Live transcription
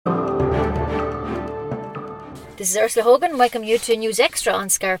This is Ursula Hogan. Welcome you to News Extra on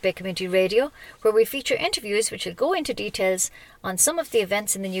Scarf Bay Community Radio, where we feature interviews which will go into details on some of the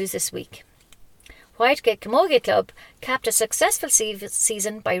events in the news this week. Whitegate Camogie Club capped a successful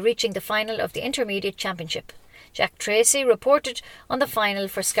season by reaching the final of the Intermediate Championship. Jack Tracy reported on the final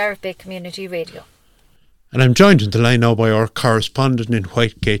for Scarf Bay Community Radio. And I'm joined on the line now by our correspondent in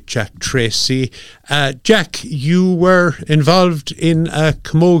Whitegate, Jack Tracy. Jack, you were involved in a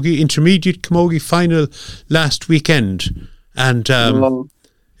intermediate camogie final last weekend, and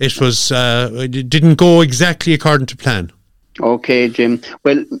it didn't go exactly according to plan. Okay, Jim.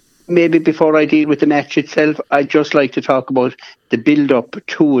 Well, maybe before I deal with the match itself, I'd just like to talk about the build-up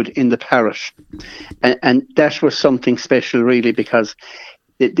to it in the parish. And that was something special, really, because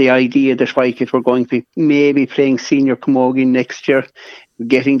the idea that Whitegate were going to be maybe playing senior camogie next year,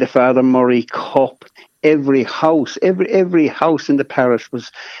 getting the Father Murray Cup, every house in the parish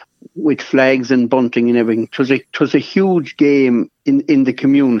was with flags and bunting and everything. It was a huge game in the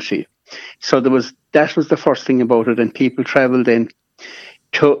community. So that was the first thing about it, and people travelled in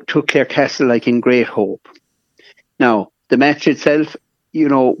to Clarecastle like in great hope. Now, the match itself,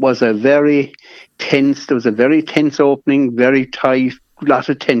 was a very tense. There was a very tense opening, very tight, lot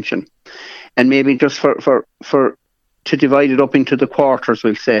of tension, and maybe just for to divide it up into the quarters,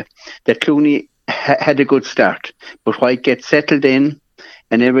 we'll say that Clooney had a good start, but Whitegate settled in,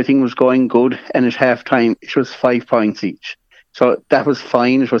 and everything was going good. And at half time, it was 5 points each, so that was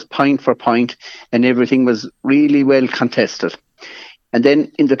fine. It was point for point, and everything was really well contested. And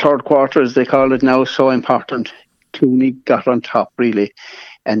then in the third quarter, as they call it now, so important, Clooney got on top really,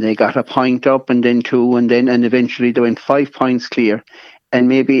 and they got a point up, and then 2, and eventually they went 5 points clear. And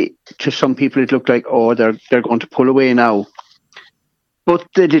maybe to some people it looked like, they're going to pull away now, but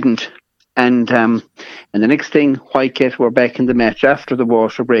they didn't. And the next thing, Whitegate were back in the match after the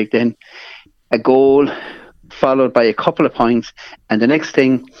water break. Then a goal followed by a couple of points, and the next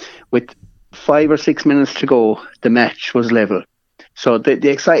thing, with 5 or 6 minutes to go, the match was level. So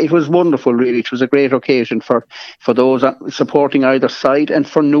it was wonderful, really. It was a great occasion for those supporting either side, and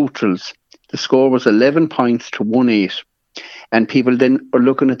for neutrals. The score was 11 points to 1-8. And people then were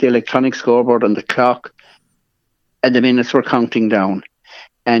looking at the electronic scoreboard and the clock, and the minutes were counting down.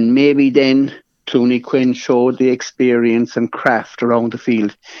 And maybe then Clooney Quinn showed the experience and craft around the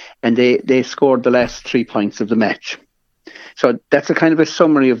field, and they scored the last 3 points of the match. So that's a kind of a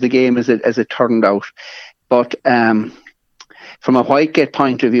summary of the game as it turned out. But from a Whitegate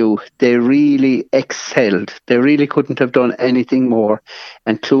point of view, they really excelled. They really couldn't have done anything more.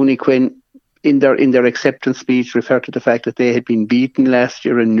 And Clooney Quinn, in their acceptance speech, referred to the fact that they had been beaten last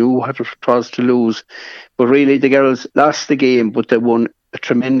year and knew what it was to lose. But really, the girls lost the game, but they won a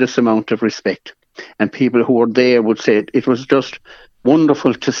tremendous amount of respect. And people who were there would say it was just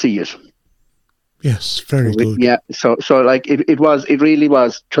wonderful to see it. Yes, very good. Yeah, so like it really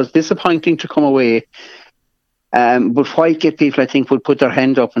was. It was disappointing to come away. But Whitegate people, I think, would put their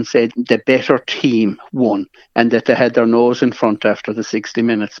hand up and say the better team won, and that they had their nose in front after the 60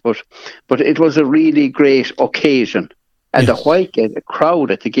 minutes. But it was a really great occasion. And yes, the Whitegate crowd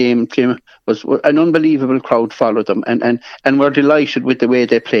at the game, Jim, was an unbelievable crowd followed them, and were delighted with the way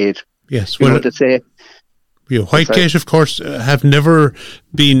they played. Yes, Whitegate, of course, have never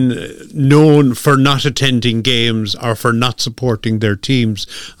been known for not attending games or for not supporting their teams.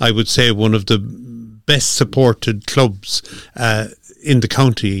 I would say one of the best supported clubs in the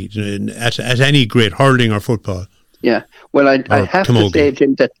county at any grade, hurling or football. Yeah, well, I have to say,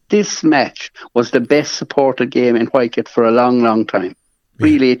 Jim, that this match was the best supported game in Whitegate for a long, long time.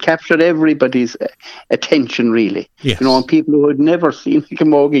 Really, it captured everybody's attention, really. Yes. And people who had never seen a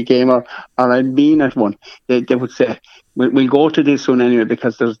camogie game or had been at one, they would say, we'll go to this one anyway,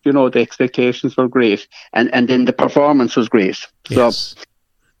 because there's, the expectations were great, and then the performance was great. Yes.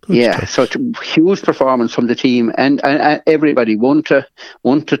 So huge performance from the team, and everybody 1 to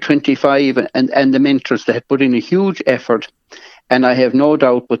 25, and the mentors, they had put in a huge effort, and I have no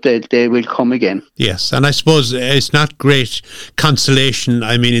doubt but they will come again. Yes, and I suppose it's not great consolation,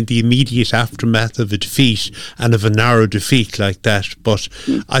 I mean, in the immediate aftermath of a defeat and of a narrow defeat like that, but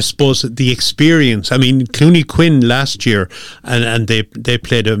I suppose the experience, I mean, Clooney Quinn last year, and they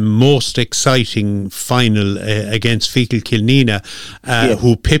played a most exciting final against Fecal Kilnina,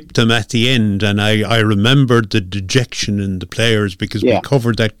 who pipped them at the end, and I remembered the dejection in the players, because we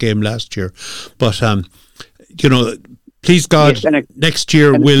covered that game last year, but please God, next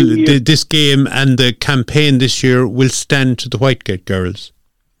year this game and the campaign this year will stand to the Whitegate girls.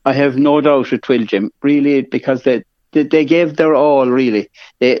 I have no doubt it will, Jim. Really, because they gave their all. Really,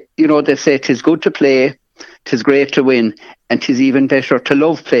 they say 'tis good to play, 'tis great to win, and 'tis even better to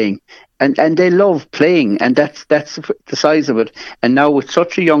love playing. and they love playing, and that's the size of it. And now with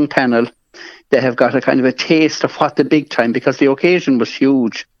such a young panel, they have got a kind of a taste of what the big time, because the occasion was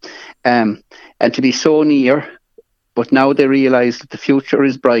huge, and to be so near. But now they realise that the future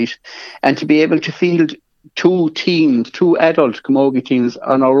is bright, and to be able to field two adult camogie teams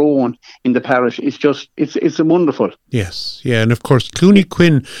on our own in the parish is just, it's wonderful. Yes, yeah, and of course Clooney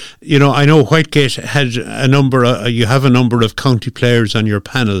Quinn, I know Whitegate had you have a number of county players on your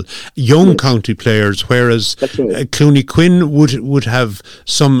panel, young county players, whereas Clooney Quinn would have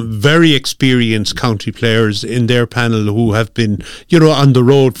some very experienced county players in their panel who have been, on the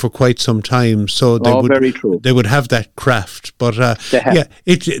road for quite some time, so very true. They would have that craft, but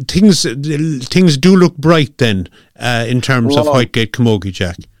things do look bright then in terms of Whitegate Camogie,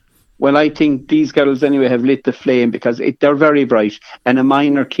 Jack. Well, I think these girls anyway have lit the flame, because they're very bright, and a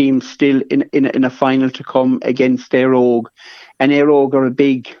minor team still in a final to come against Éire Óg, and Éire Óg are a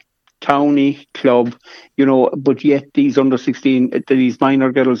big towny club, but yet these under 16, these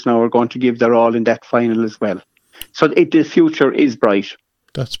minor girls now are going to give their all in that final as well. So the future is bright.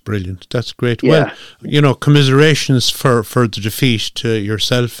 That's brilliant. That's great. Yeah. Well, commiserations for the defeat to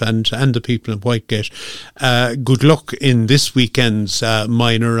yourself and the people in Whitegate. Good luck in this weekend's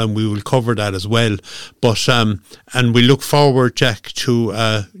minor, and we will cover that as well. But and we look forward, Jack,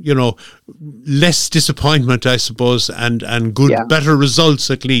 to less disappointment, I suppose, and better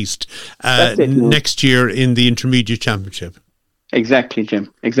results at least next year in the Intermediate Championship. Exactly,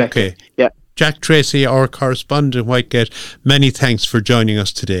 Jim. Exactly. Okay. Yeah. Jack Tracy, our correspondent in Whitegate, many thanks for joining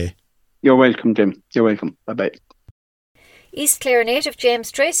us today. You're welcome, Jim. You're welcome. Bye-bye. East Clare native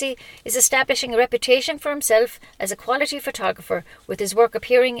James Tracy is establishing a reputation for himself as a quality photographer, with his work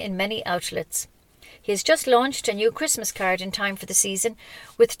appearing in many outlets. He has just launched a new Christmas card in time for the season,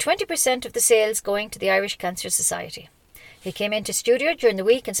 with 20% of the sales going to the Irish Cancer Society. He came into studio during the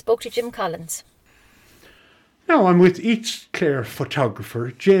week and spoke to Jim Collins. Now I'm with East Clare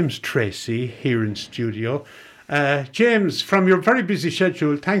photographer James Tracy here in studio. James, from your very busy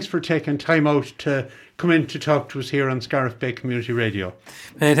schedule, thanks for taking time out to come in to talk to us here on Scariff Bay Community Radio.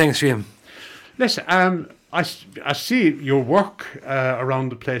 Many thanks, Jim. Listen, I see your work around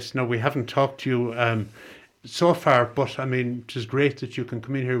the place. Now, we haven't talked to you so far, but I mean, it is great that you can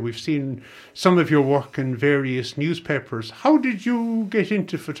come in here. We've seen some of your work in various newspapers. How did you get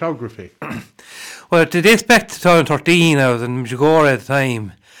into photography? Well, it dates back to 2013. I was in Medjugorje at the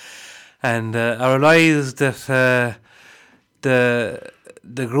time, and I realised that the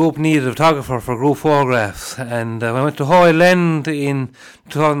group needed a photographer for group photographs. And when I went to Hoyle End in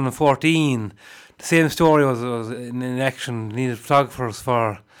 2014, the same story was in action. Needed photographers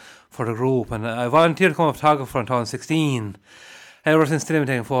for the group, and I volunteered to become a photographer in 2016. Ever since then, I've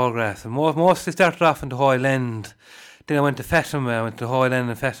been taking photographs, and mostly started off in the Hoyle End. Then I went to Fatima. I went to Hoyle End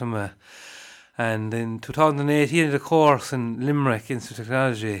and Fatima, and in 2018 I did a course in Limerick Institute of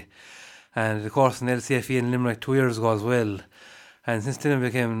Technology, and I did a course in LCFE in Limerick 2 years ago as well. And since then I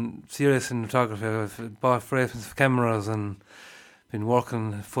became serious in photography. I've bought very expensive cameras and been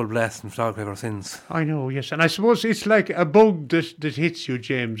working full blast in photography ever since. I know, yes. And I suppose it's like a bug that hits you,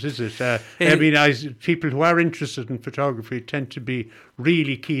 James, is it? I mean, people who are interested in photography tend to be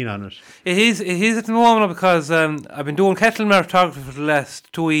really keen on it. It is at the moment, because I've been doing Kettlemere photography for the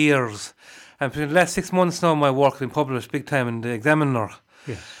last 2 years. And for the last 6 months now, my work has been published big time in the Examiner.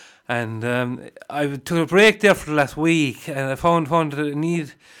 Yes. And I took a break there for the last week, and I found that I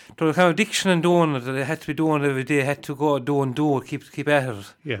need... There was kind of addiction in doing it, that I had to be doing it every day. I had to go do it, keep at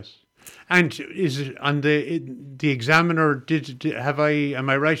it. Yes. And is it on the Examiner? Am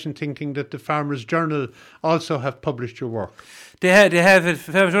I right in thinking that the Farmers Journal also have published your work? They have it.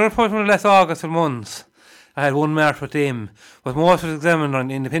 Farmers Journal published it last August for months. I had one mark with them, but most of the Examiner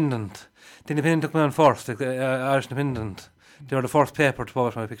on Independent. The Independent took me on first, the Irish Independent. They were the first paper to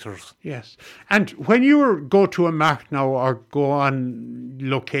publish my pictures. Yes. And when you go to a mark now, or go on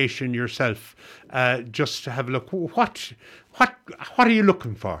location yourself, just to have a look, what are you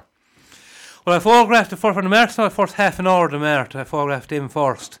looking for? Well, I photographed the first for the mart, so the first half an hour of the mart. I photographed them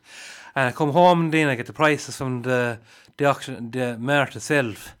first, and I come home and then I get the prices from the auction, the mart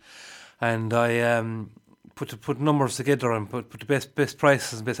itself, and I put numbers together and put the best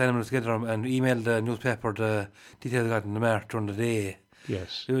prices and best animals together, and email the newspaper the details I got in the mart during the day.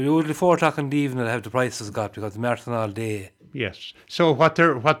 Yes. Usually 4 o'clock in the evening I have the prices got, because the mart's on all day. Yes. So what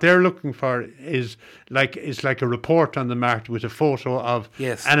they're looking for is like a report on the mart with a photo of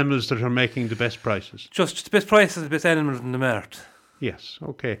animals that are making the best prices. Just the best prices, the best animals in the mart. Yes,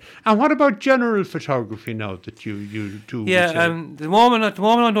 okay. And what about general photography now that you do? Yeah, at the moment I'm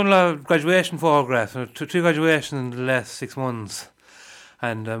doing a lot of graduation photographs. 3 graduations in the last 6 months.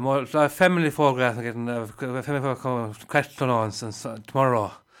 And a family photograph, I'm getting a family photograph question on since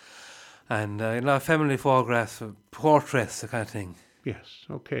tomorrow. And a lot of family photographs, portraits, that kind of thing. Yes,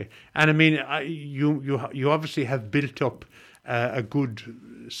 okay. And I mean, you obviously have built up a good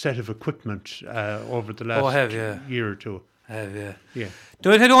set of equipment over the last year or two. I have, yeah. Yeah.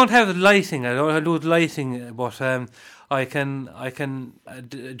 I don't have the lighting. I don't do the lighting, but I can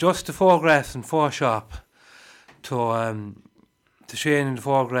adjust the photographs in Photoshop to change the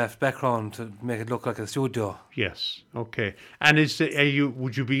photograph background to make it look like a studio. Yes. Okay. And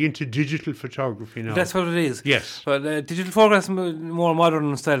would you be into digital photography now? That's what it is. Yes. But digital photographs are more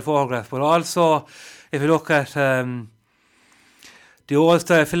modern style photographs. But also, if you look at the old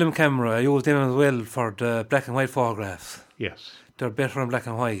style film camera, I use them as well for the black and white photographs. Yes. They're better in black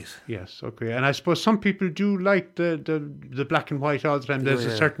and white. Yes, okay. And I suppose some people do like the black and white all the time. There's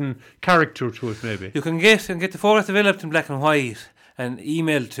a certain character to it, maybe. You can get the photographs developed in black and white and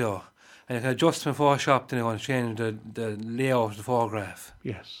emailed to you. And you can adjust them in Photoshop, then you want to change the layout of the photograph.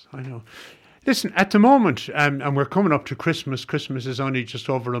 Yes, I know. Listen, at the moment, and we're coming up to Christmas. Christmas is only just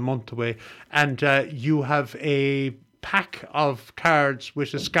over a month away. And you have a pack of cards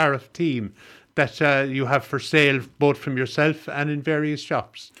with a Scariff theme that you have for sale, both from yourself and in various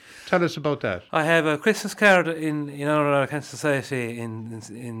shops. Tell us about that. I have a Christmas card in honour of our Cancer Society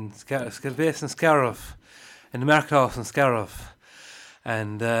based in Scariff, in the Market House in Scariff.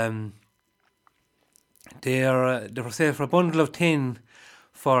 And they're for sale for a bundle of 10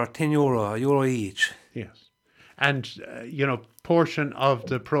 for €10 each. Yes. And, portion of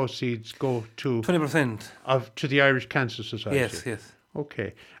the proceeds go to 20% to the Irish Cancer Society. Yes.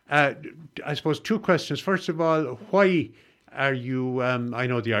 Okay. I suppose two questions. First of all, why are you? I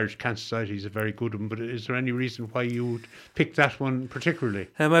know the Irish Cancer Society is a very good one, but is there any reason why you would pick that one particularly?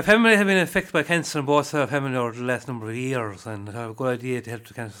 My family have been affected by cancer on both sides of family over the last number of years, and I have a good idea to help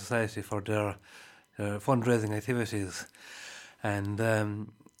the Cancer Society for their fundraising activities. And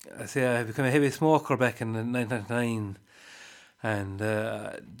I became a heavy smoker back in 1999, and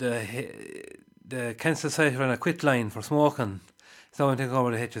the Cancer Society ran a quit line for smoking. It's not taking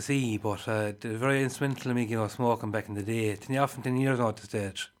over the HSE, but they're very instrumental in me getting off smoking back in the day. Often 10 years now at the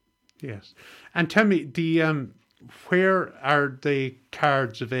stage. Yes. And tell me, where are the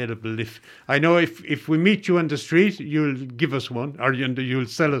cards available? If we meet you on the street, you'll give us one, or you'll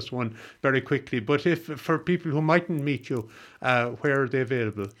sell us one very quickly. But if for people who mightn't meet you, where are they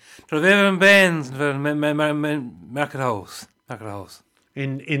available? They're available in Bains, Market House.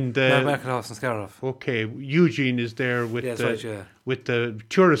 In the Market House in Scariff. Okay, Eugene is there with with the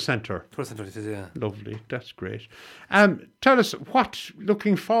tourist centre. Tourist centre, it is, yeah. Lovely, that's great. Tell us,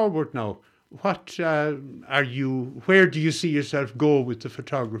 looking forward now, where do you see yourself go with the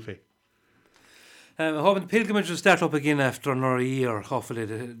photography? I'm hoping the pilgrimage will start up again after another year. Hopefully,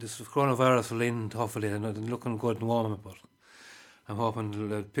 this coronavirus will end. Hopefully, and it's looking good and warm, but I'm hoping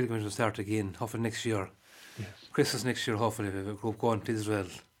the pilgrimage will start again. Hopefully next year. Yes. Christmas next year, hopefully, we have a group going to Israel.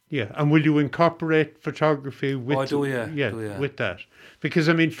 Yeah, and will you incorporate photography with with that? Because,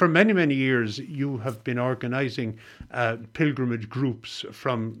 I mean, for many, many years, you have been organising pilgrimage groups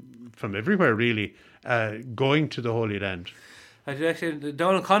from everywhere, really, going to the Holy Land. I did actually,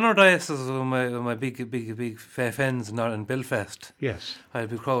 down in Conor Diocese with my big fans in Belfast. Yes. I'd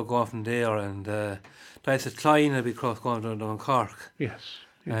be crowd going from there, and Diocese Klein, I'd be crowd going down in Cork. Yes.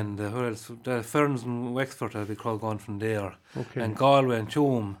 Yeah. And where else? Ferns and Wexford, I'd be crowd going from there. Okay. And Galway and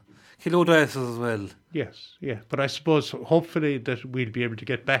Tuam. Kilo Diocese as well. Yes, yeah. But I suppose hopefully that we'll be able to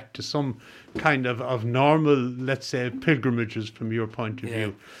get back to some kind of normal, let's say, pilgrimages from your point of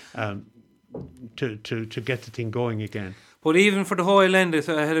view, to get the thing going again. But even for the Holy Land,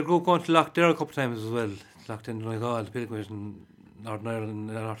 I had a group going to Loch there a couple of times as well. Loch in Donegal, the pilgrimage in Northern Ireland,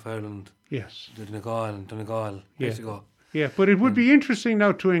 North Ireland. Yes. Donegal. Years ago. Yeah, but it would be interesting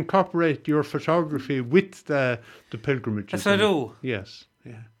now to incorporate your photography with the pilgrimages. Yes, I do. Yes,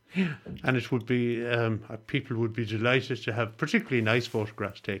 yeah. And it would be, people would be delighted to have particularly nice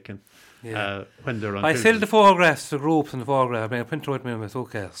photographs taken when they're on I sell the photographs to groups and the photograph. I bring a printer with me in my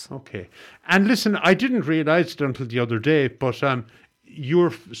suitcase. Okay. And listen, I didn't realise it until the other day, but some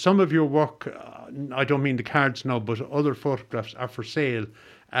of your work, I don't mean the cards now, but other photographs are for sale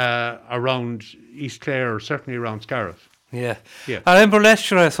around East Clare, or certainly around Scariff. Yeah. I remember last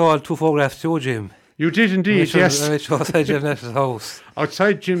year I saw 2 photographs to Jim. You did indeed, yes. Which outside Jim Ness's house.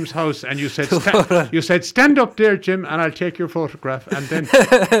 Outside Jim's house, and you said, stand up there, Jim, and I'll take your photograph. And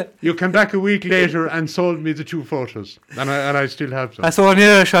then you came back a week later and sold me the 2 photos, and I still have them. I saw an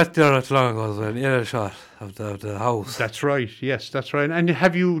air shot there not long ago as well, an air shot of the house. That's right, yes, that's right. And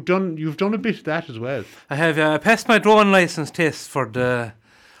you've done a bit of that as well. I have. I passed my drone licence test for the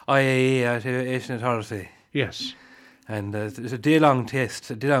IAA, Aviation Authority. Yes. And it's a day-long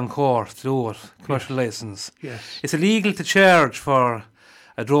test, a day-long course to do it, commercial licence. Yes. It's illegal to charge for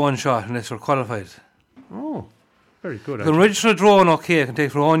a drone shot unless you're qualified. Oh, very good. You can register a drone, okay, it can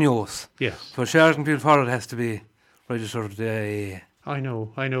take for own use. Yes. For charging people for it has to be registered with the IAA. I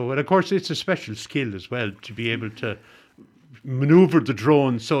know. And of course, it's a special skill as well to be able to manoeuvre the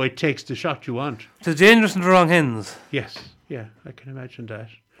drone so it takes the shot you want. It's dangerous in the wrong hands. Yes, yeah, I can imagine that.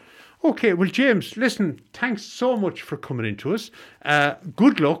 Okay, well, James, listen, thanks so much for coming into us.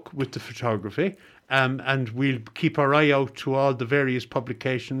 Good luck with the photography, and we'll keep our eye out to all the various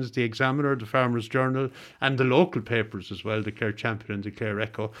publications, the Examiner, the Farmers' Journal, and the local papers as well, the Clare Champion and the Clare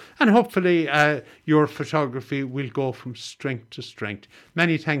Echo. And hopefully your photography will go from strength to strength.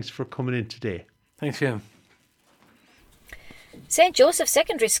 Many thanks for coming in today. Thanks, Jim. St. Joseph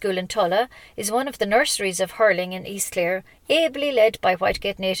Secondary School in Tulla is one of the nurseries of hurling in East Clare, ably led by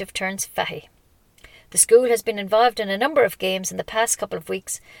Whitegate native Terence Fahey. The school has been involved in a number of games in the past couple of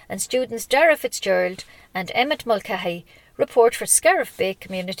weeks, and students Dara Fitzgerald and Emmett Mulcahy report for Scariff Bay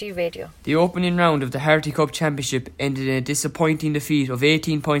Community Radio. The opening round of the Harty Cup Championship ended in a disappointing defeat of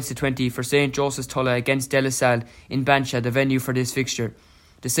 18 points to 20 for St. Joseph's Tulla against De La Salle in Bancha, the venue for this fixture.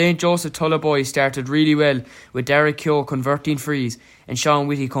 The St. Joseph Tulla boys started really well, with Derek Keogh converting frees and Sean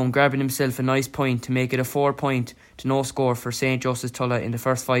Whittycombe grabbing himself a nice point to make it a 4-point to no score for St. Joseph's Tulla in the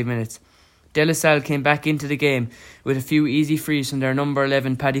first 5 minutes. De La Salle came back into the game with a few easy frees from their number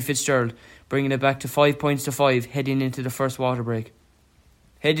 11 Paddy Fitzgerald, bringing it back to 5 points to 5 heading into the first water break.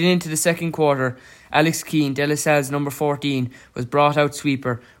 Heading into the second quarter, Alex Keane, De La Salle's number 14, was brought out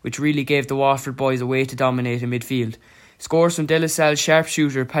sweeper, which really gave the Waterford boys a way to dominate in midfield. Scores from De La Salle's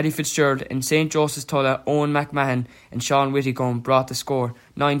sharpshooter Paddy Fitzgerald and St. Joseph's Tulla Owen McMahon and Sean Whittycombe brought the score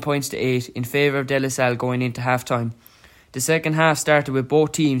 9 points to 8 in favour of De La Salle going into half-time. The second half started with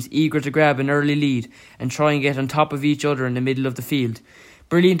both teams eager to grab an early lead and try and get on top of each other in the middle of the field.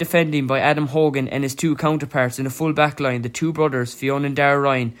 Brilliant defending by Adam Hogan and his two counterparts in the full back line, the two brothers Fiona and Dara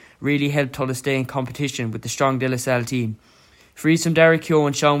Ryan, really helped Tulla stay in competition with the strong De La Salle team. Frees from Derek Keogh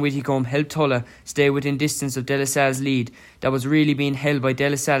and Sean Whittycombe helped Tulla stay within distance of De La Salle's lead that was really being held by De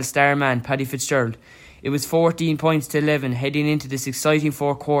La Salle's star man Paddy Fitzgerald. It was 14 points to 11 heading into this exciting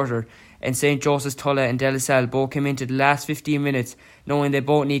fourth quarter, and St. Joseph's Tulla and De La Salle both came into the last 15 minutes knowing they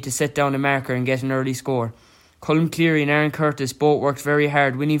both need to set down a marker and get an early score. Colm Cleary and Aaron Curtis both worked very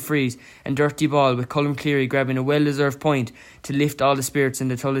hard winning frees and dirty ball, with Colm Cleary grabbing a well-deserved point to lift all the spirits in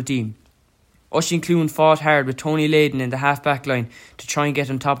the Tulla team. Oisin Clune fought hard with Tony Layden in the half-back line to try and get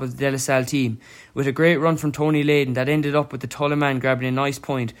on top of the De La Salle team, with a great run from Tony Layden that ended up with the Tulla man grabbing a nice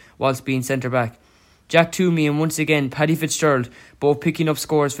point whilst being centre-back. Jack Toomey and once again Paddy Fitzgerald both picking up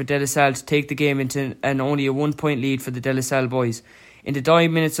scores for De La Salle to take the game into only a 1-point lead for the De La Salle boys. In the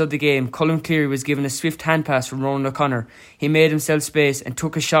dying minutes of the game, Colm Cleary was given a swift hand pass from Ronan O'Connor. He made himself space and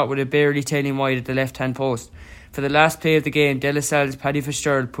took a shot with it barely tailing wide at the left-hand post. For the last play of the game, De La Salle's Paddy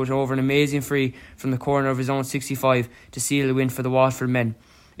Fitzgerald put over an amazing free from the corner of his own 65 to seal the win for the Waterford men.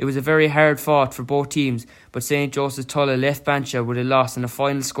 It was a very hard fought for both teams, but St. Joseph's Tulla left Bancha with a loss and a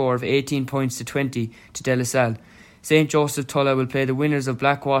final score of 18 points to 20 to De La Salle. St. Joseph's Tulla will play the winners of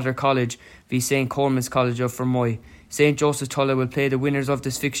Blackwater College v St. Coleman's College of Fermoy. St. Joseph's Tulla will play the winners of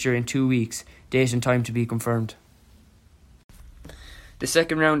this fixture in 2 weeks. Date and time to be confirmed. The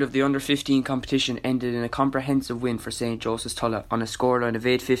second round of the under-15 competition ended in a comprehensive win for St. Joseph's Tulla on a scoreline of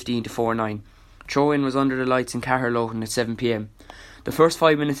 8-15 to 4-9. Throw-in was under the lights in Caherlowton at 7pm. The first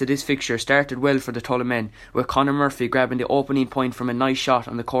 5 minutes of this fixture started well for the Tulla men, with Conor Murphy grabbing the opening point from a nice shot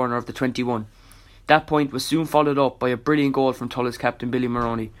on the corner of the 21. That point was soon followed up by a brilliant goal from Tulla's captain Billy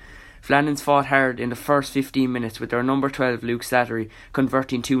Maroney. Flannans fought hard in the first 15 minutes with their number 12 Luke Slattery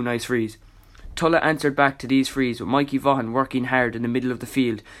converting 2 nice frees. Tulla answered back to these frees with Mikey Vaughan working hard in the middle of the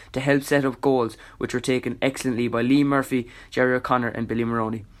field to help set up goals, which were taken excellently by Lee Murphy, Jerry O'Connor and Billy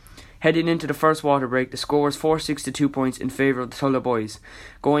Maroney. Heading into the first water break, the score was 4-6 to 2 points in favour of the Tulla boys.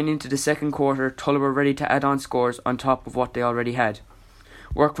 Going into the second quarter, Tulla were ready to add on scores on top of what they already had.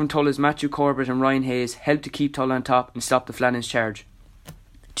 Work from Tulla's Matthew Corbett and Ryan Hayes helped to keep Tulla on top and stop the Flannans' charge.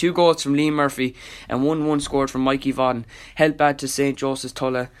 2 goals from Liam Murphy and 1-1 scored from Mikey Vaughan helped add to St. Joseph's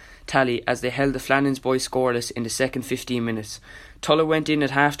Tulla tally as they held the Flannans boys scoreless in the second 15 minutes. Tulla went in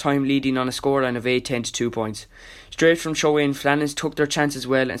at half-time leading on a scoreline of 8-10 to 2 points. Straight from show-in, Flannans took their chances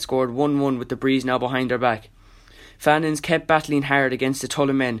well and scored 1-1 with the breeze now behind their back. Flannans kept battling hard against the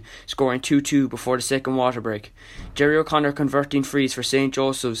Tulla men, scoring 2-2 before the second water break. Jerry O'Connor converting frees for St.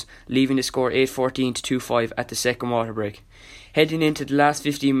 Joseph's, leaving the score 8-14 to 2-5 at the second water break. Heading into the last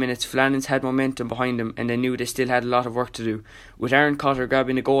 15 minutes, Flannans had momentum behind them and they knew they still had a lot of work to do, with Aaron Cotter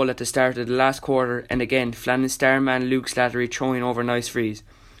grabbing a goal at the start of the last quarter and again Flannans star man Luke Slattery throwing over nice frees.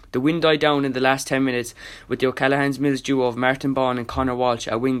 The wind died down in the last 10 minutes with the O'Callaghan's Mills duo of Martin Baughan and Conor Walsh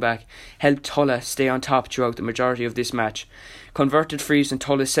at wing-back helped Tulla stay on top throughout the majority of this match. Converted frees from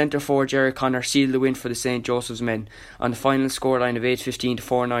Tulla's centre forward Jerry Connor sealed the win for the St. Joseph's men on the final scoreline of 8-15 to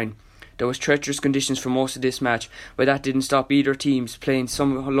 4-9. There was treacherous conditions for most of this match, but that didn't stop either teams playing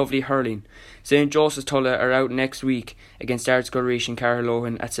some lovely hurling. St. Joseph's Tulla are out next week against Ardscoilreash and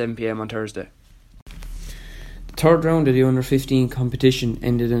Carlohan at 7pm on Thursday. The third round of the under-15 competition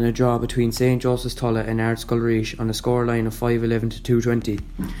ended in a draw between St. Joseph's Tulla and Ardscoilreash on a scoreline of 5-11 to 2-20.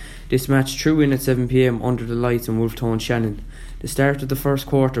 This match threw in at 7pm under the lights in Wolftone Shannon. The start of the first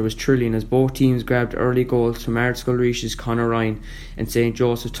quarter was thrilling as both teams grabbed early goals from Ardscoilreash's Conor Ryan and St.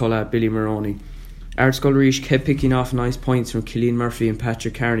 Joseph's Tulla Billy Maroney. Ardscoilreash kept picking off nice points from Cillian Murphy and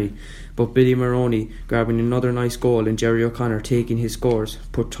Patrick Carney, but Billy Maroney grabbing another nice goal and Jerry O'Connor taking his scores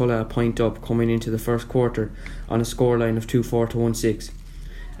put Tulla a point up coming into the first quarter on a scoreline of 2-4 to 1-6.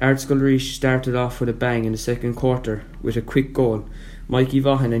 Ardscoilreash started off with a bang in the second quarter with a quick goal. Mikey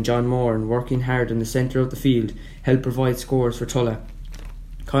Vaughan and John Moran, working hard in the centre of the field, helped provide scores for Tulla.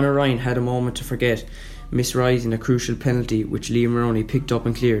 Conor Ryan had a moment to forget, misrising a crucial penalty which Liam Maroney picked up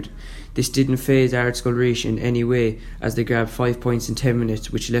and cleared. This didn't faze Ardscoilreash in any way as they grabbed 5 points in 10 minutes,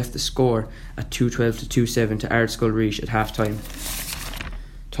 which left the score at 2-12 to 2-7 to Ardscoilreash at half-time.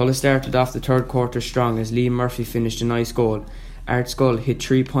 Tulla started off the third quarter strong as Liam Murphy finished a nice goal. Ardscoil hit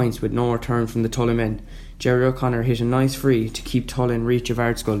 3 points with no return from the Tulla men. Jerry O'Connor hit a nice free to keep Tulla in reach of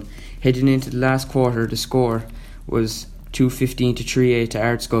Ardscoil. Heading into the last quarter, the score was 2-15 to 3-8 to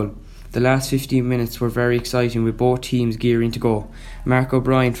Ardscoil. The last 15 minutes were very exciting with both teams gearing to go. Mark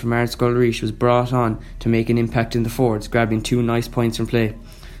O'Brien from Ardscoilreash was brought on to make an impact in the forwards, grabbing 2 nice points from play.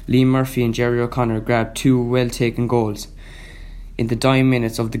 Liam Murphy and Jerry O'Connor grabbed 2 well-taken goals in the dying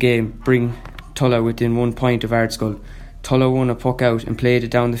minutes of the game, bring Tulla within 1 point of Ardscoil. Tulla won a puck out and played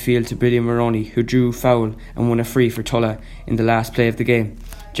it down the field to Billy Maroney, who drew foul and won a free for Tulla in the last play of the game.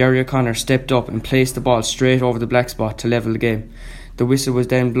 Jerry O'Connor stepped up and placed the ball straight over the black spot to level the game. The whistle was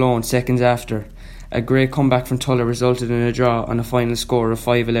then blown seconds after. A great comeback from Tulla resulted in a draw on a final score of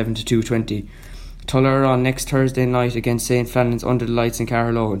 5-11 to 2-20. Tulla are on next Thursday night against St. Flannans under the lights in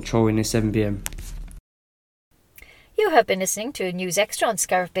Carlohan, throwing at 7pm. You have been listening to News Extra on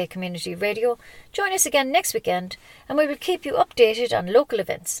Scariff Bay Community Radio. Join us again next weekend and we will keep you updated on local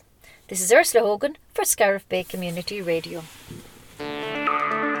events. This is Ursula Hogan for Scariff Bay Community Radio.